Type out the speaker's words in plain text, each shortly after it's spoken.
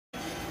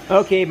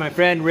Okay, my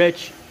friend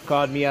Rich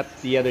called me up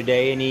the other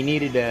day, and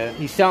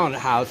he's selling a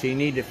house. He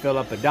needed to fill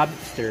up a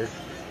dumpster,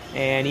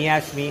 and he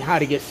asked me how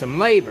to get some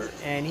labor.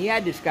 And he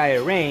had this guy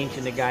arranged,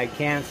 and the guy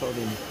canceled,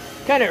 and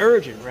kind of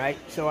urgent, right?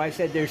 So I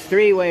said, there's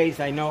 3 ways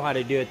I know how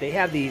to do it. They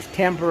have these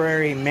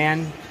temporary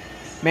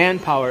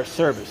manpower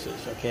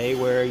services, okay,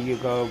 where you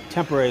go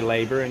temporary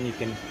labor, and you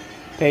can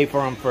pay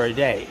for them for a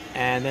day.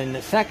 And then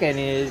the second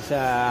is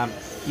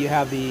you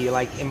have the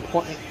like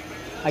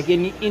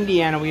in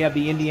Indiana, we have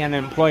the Indiana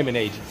Employment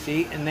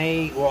Agency, and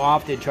they will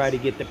often try to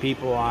get the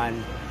people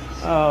on,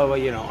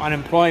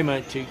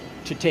 unemployment to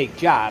take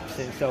jobs.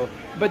 And so,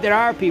 but there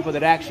are people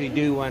that actually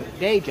do want a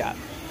day job.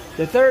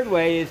 The third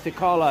way is to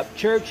call up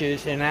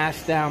churches and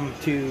ask them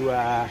to,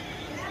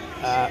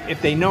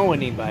 if they know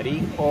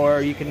anybody,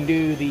 or you can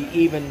do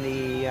these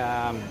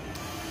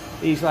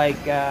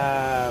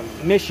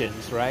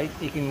missions, right?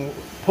 You can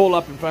pull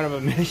up in front of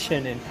a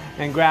mission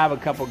and grab a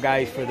couple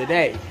guys for the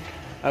day.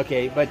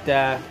 Okay, but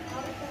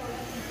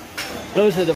those are the